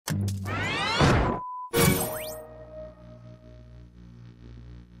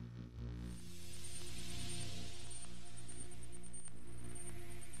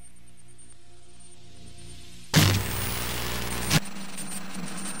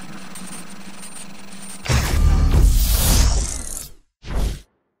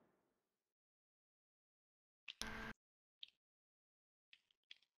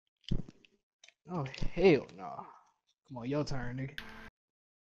Oh hell no! Come on, your turn, nigga.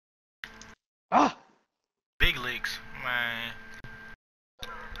 Ah! Big leagues, man.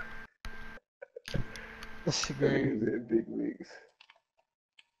 That's great. Big leagues.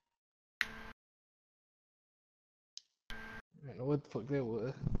 I don't know what the fuck that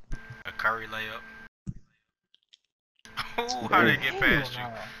was. A Curry layup. Oh, how they get past you?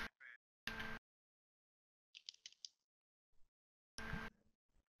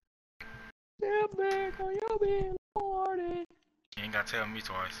 Step back on your bed, Harden. You ain't gotta tell me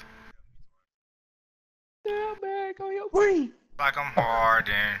twice. Step back on your bed. Like I'm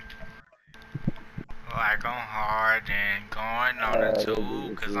Harden. Like I'm Harden. Going on the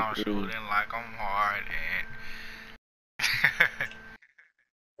two, cause I'm shooting like I'm Harden.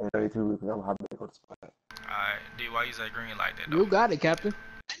 32 weeks, I'm hopping back on the spot. Alright, D, why you say green like that though? You got it, Captain.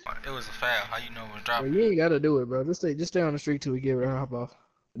 It was a foul. How you know it was Bro, dropping? you ain't gotta do it, bro. Just stay on the street till we get ready to hop off.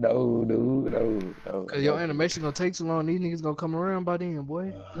 No, dude, no. Cause your animation gonna take too long. These niggas gonna come around by then, boy.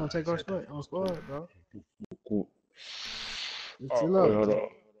 You gonna take our spot on squad, bro. Just chill out. Hold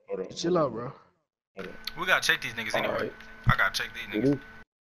on. Chill out, bro. We gotta check these niggas anyway. Right. I gotta check these niggas.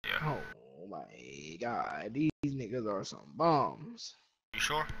 Yeah. Oh my god, these niggas are some bombs. You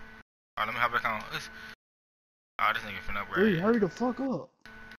sure? Alright, let me hop back on. Ah, this nigga finna Dude, upgrade. hurry the fuck up.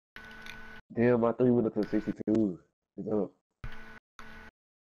 Damn, my 3 went up to 62. It's up.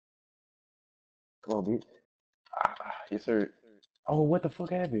 Come on, bitch. Yes, sir. Oh, what the fuck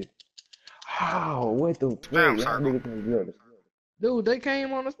happened? Oh, what the fuck? Damn, Y'all circle. niggas can't be honest. Dude, they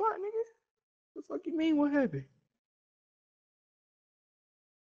came on the spot, nigga. What the fuck you mean? What happened?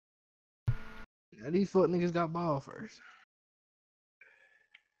 Now these fuck niggas got ball first.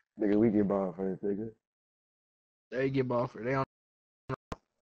 Nigga, we get ball first, nigga. They get ball first. They on.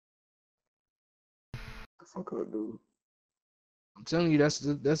 Fuck up, dude. I'm telling you,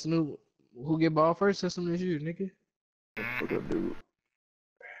 that's new. Who get ball first system this year, nigga. Fuck up, dude.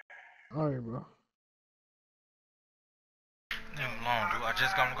 All right, bro. Damn long, dude. I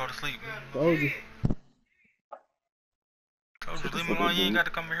just gonna go to sleep. Told you. Told you, leave me alone. You ain't got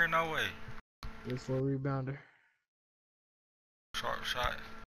to come in here no way. Just for a rebounder. Short shot.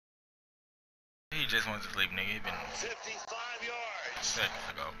 He just went to sleep, nigga. He been 55 yards. seconds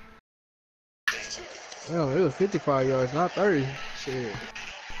ago. Well, it was 55 yards, not 30. Shit.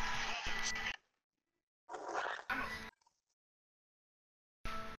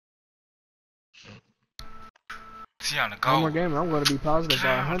 See on the One more go. game, and I'm going to be positive by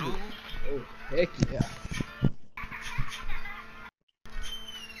Damn, 100. dude. Oh, heck yeah.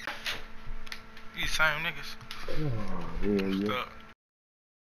 These same niggas. Oh, yeah.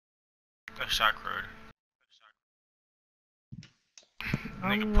 That shot crowd.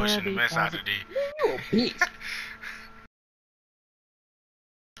 Nigga pushing the mess out of D. You a bitch.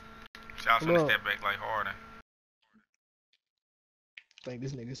 Shots finna step back like Harden. Think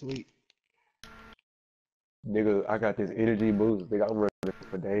this nigga sweet. Nigga, I got this energy boost. Nigga, I'm running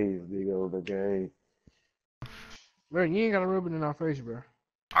for days, nigga, on the game. Bro, you ain't got to rub it in our face, bro.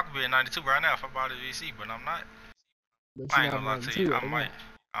 I could be at 92 right now if I bought a VC, but I'm not. But I you ain't not gonna lie to 92 you. right I now.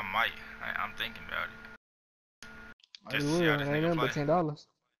 might. I'm thinking about it. I Just to would, see how it this ain't nigga nothing play. but $10.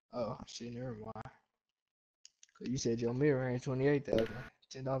 Oh, shit, never mind. Cause you said your mirror range 28,000.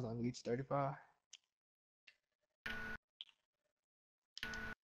 $10 on get you 35.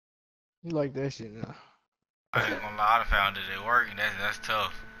 You like that shit now? I ain't gonna lie, I found it at work, and that's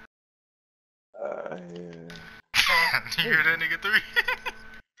tough. Yeah. You hear that nigga 3?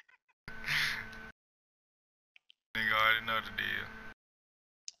 Nigga already know the deal.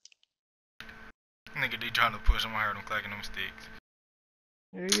 Nigga D trying to push him. I heard him clacking them sticks.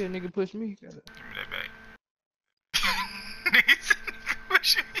 Yeah, yeah, nigga push me. Give me that back. Nigga said nigga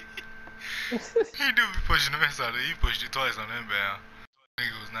pushing me. He do be pushing the mess out of it. He pushed you twice on inbound.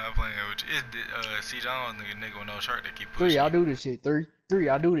 Nigga was not playing with you. It's C. Jones nigga with no shirt that keep pushing. 3, I'll do this shit. 3,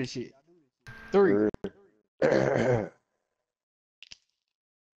 I'll do this shit. 3.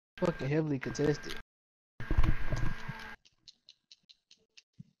 Fucking heavily contested.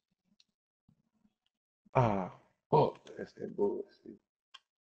 Fuck. That's that bullshit.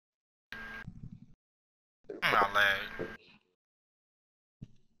 I lag.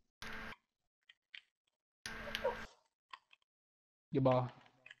 Good ball.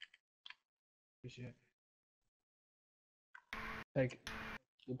 Good shit. Take it.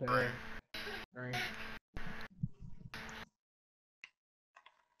 Good pass. Green.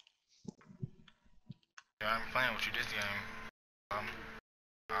 Yeah, I ain't playing with you this game.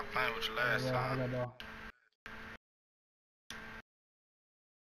 I'm playing with you last I time. got ball.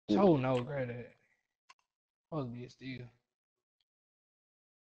 Oh no, grab that. Supposed to be a steal.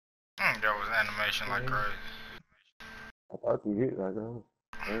 That was animation like crazy. I thought you hit like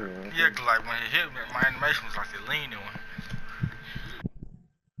Yeah, cause like when he hit me, my animation was like the leaning one.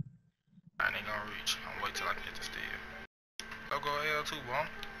 I ain't gonna reach. I'm wait till I can get the steal. Go L2, bro.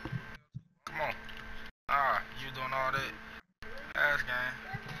 Come on. Ah, you doing all that ass game.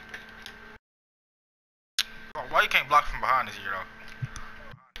 Why you can't block from behind this year though?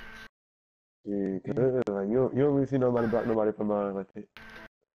 Yeah, cause like you don't really see nobody block nobody from behind like that.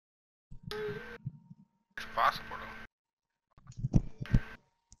 It's possible though.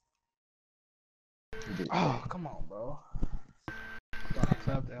 Oh, come on, bro. Thought I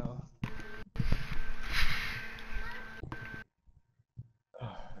clapped that off. I'm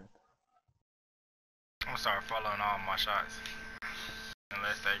gonna start following all my shots.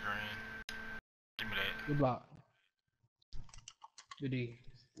 Unless they green. Give me that. Good block. Good D.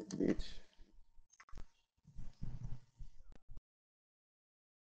 Bitch.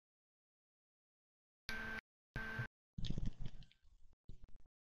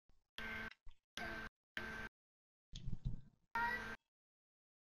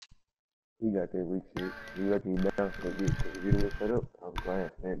 He got that weak shit. He lucky he down so good. If he didn't set up, I was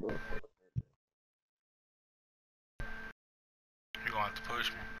glad that motherfucker. You gonna have to push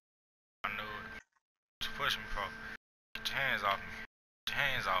me. I knew it. Just push me, bro. Get your hands off me. Get your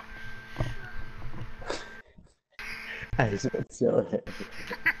hands off me. I just want to tell that.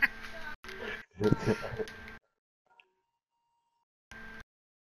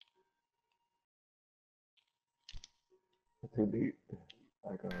 Too deep.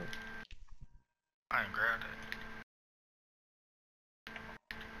 Like I ain't grabbed it.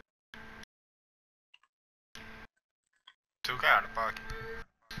 Took out of the pocket.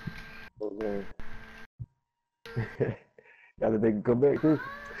 okay. Gotta make him come back too.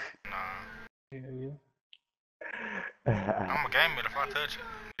 Nah. Yeah. I'm a game it if I touch it.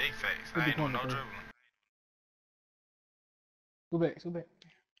 Big face. I ain't doing no dribbling. Go back.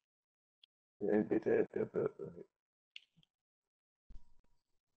 Yeah, bitch ass step up.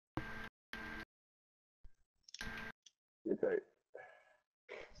 Get tight.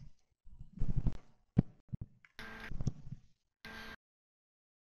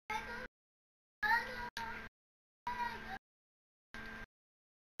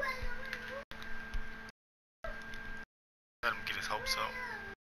 Let him get his hopes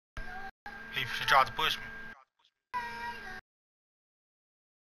up. He tried to push me.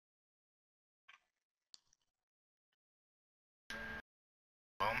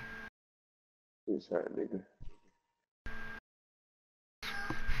 Boom. Good shot, nigga.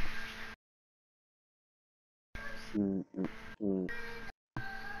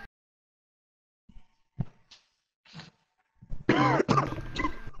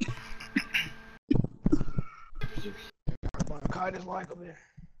 Caught his like over there.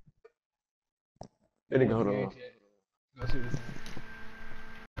 That nigga, hold on. Go see this.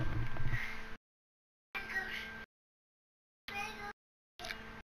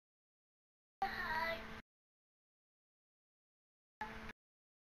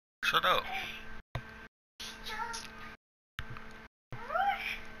 Shut up.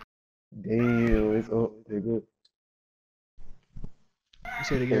 Damn, it's up, nigga. You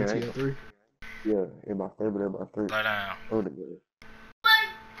said again, TL3. Yeah, in my favorite, in my three. Lay down. Oh, nigga.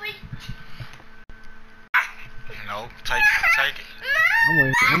 No, take it. I'm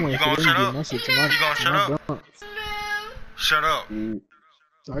waiting You for gonna them shut to up? get my shit to my, You gonna to shut my up? dunks. Shut up.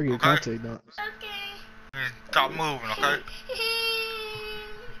 So I get Okay. contact dunks. Stop moving, okay?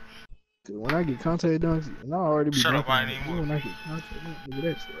 Cause when I get contact dunks, and I already be Shut up, dunking I on ain't it. even Then when I moving. get contact dunks, nigga,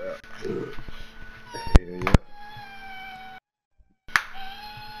 that's rap. Hell yeah.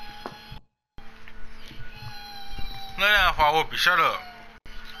 Lay down before I whoop you. Shut up.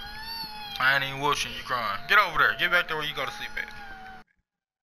 I ain't even whooping you crying. Get over there. Get back there where you go to sleep at.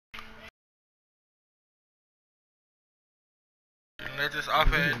 Let this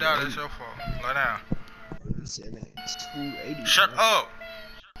iPad die. That's your fault. Lay down. He said that it's 280. Shut man. up.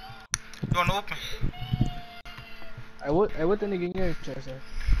 You gonna open? Hey, what the nigga in your chat say?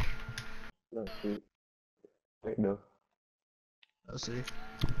 No shit. Wait, no. Let's see.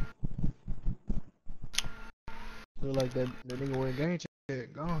 Look like that nigga went game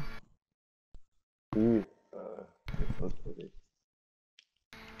chat gone. Yeah. It's so funny.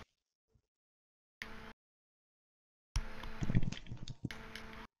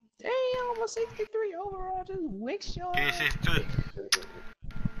 Damn, I'm a 63 overall. Just wicks your This is 3.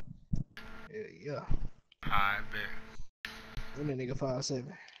 Yeah. I bet. When that nigga 5'7".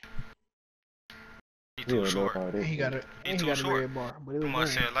 He You too don't know short. how it And is. he got a He and he too got a short. red bar, but it You was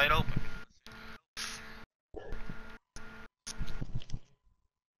must green. say light open.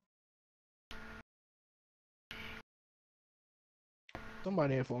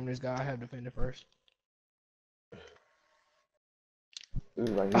 Somebody inform this guy I have defended first. It was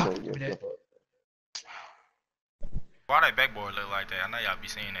like he don't Give me get that. stuff up. Why that backboard look like that? I know y'all be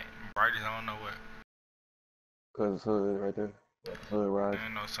seeing it. Bright as I don't know what. Cause the sun right there. Sun rise. There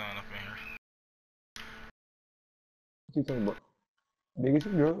ain't no sun up in here. What you talking about? Nigga,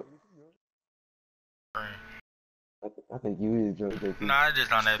 you drunk? Green. I think you is drunk, JT. Nah, it's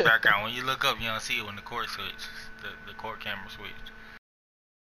just on that background. When you look up, you don't see it when the court switch. The court camera switch.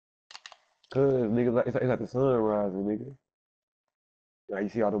 Cause nigga, like it's like the sun rising, nigga. Like you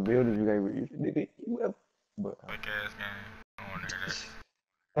see all the buildings you can't read, nigga. You up? But Quick ass game. I don't wanna hear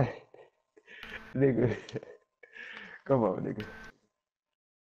that. nigga, come on, nigga.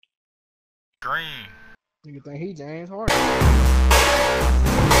 Green. Nigga think he James Harden.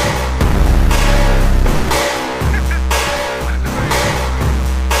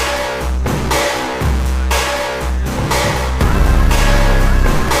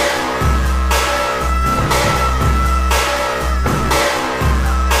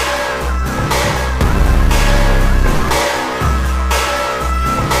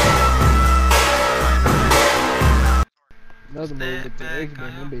 Another move with the X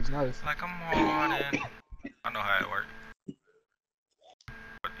been them bitch nice. Like I'm Harden. I know how it works.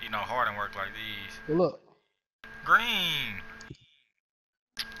 But you know, Harden work like these. Pull up. Green.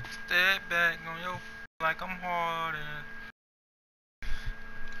 Step back on your like I'm Harden.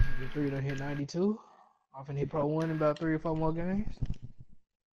 The three done hit 92. Off and hit Pro 1 in about 3 or 4 more games.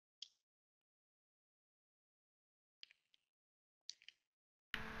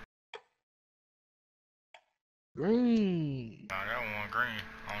 Green. Nah, that one green.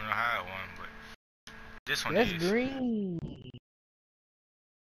 I don't know how it won, but this one That's is. green.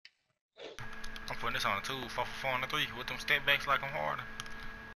 I'm putting this on a 2, 4 for 4 on the 3 with them step backs like I'm Harden.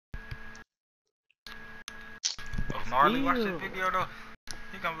 If Gnarly watch this video though,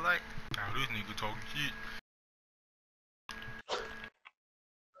 he gonna be like, oh, this nigga talking shit.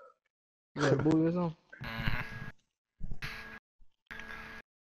 You got a booty or something?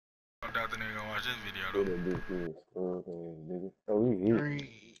 I doubt the nigga gonna watch this video though. Nigga. Oh, he hit. Green.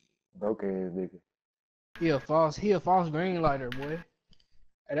 Broke ass nigga. He a false green lighter, boy.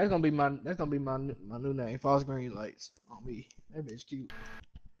 Hey, that's gonna be my new name. False green lights on me. That bitch cute.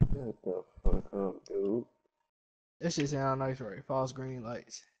 Shut the fuck up, dude. That shit sound nice, right? False green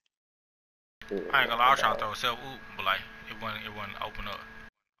lights. I ain't gonna lie, I was trying to throw a self oop, but like it wouldn't open up.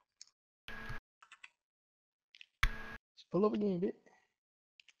 Just pull up again, bitch.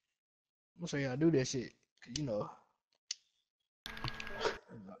 I'm gonna show you how to do that shit. Cause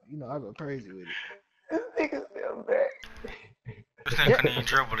you know I go crazy with it. This nigga still back. This nigga couldn't even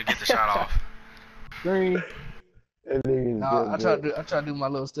dribble to get the shot off. Green. That nigga Nah, I tried to do my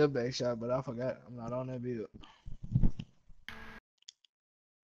little step back shot, but I forgot. I'm not on that build.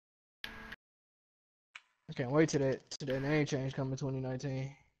 I can't wait till that name change come in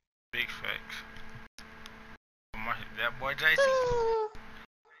 2019. Big facts. That boy JC.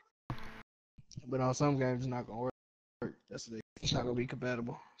 But on some games, it's not gonna work. It's not gonna be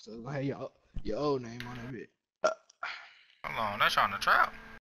compatible. So it's gonna have your old name on that bit. Hold on, that's on the trap.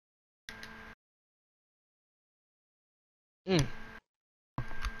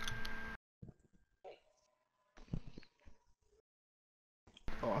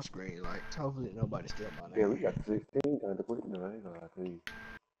 False green lights. Hopefully nobody steal my name. Yeah, we got 16 kind of quick. No, I ain't gonna lie to you.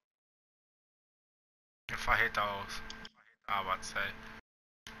 If I hit those, I was about to say.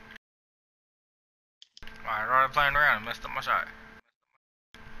 Alright, rather playing around and messed up my shot.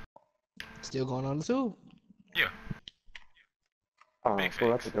 Still going on the 2. Yeah. Oh, Big fuck,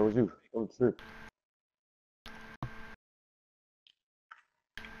 I facts. thought that was you. That was true.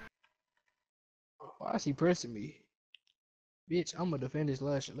 Why is he pressing me? Bitch, I'm gonna defend this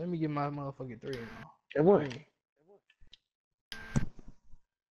last shot. Let me get my motherfucking 3 now. And what?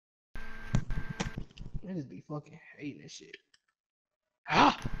 Niggas be fucking hating this shit.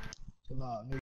 Ah! Chill out, nigga.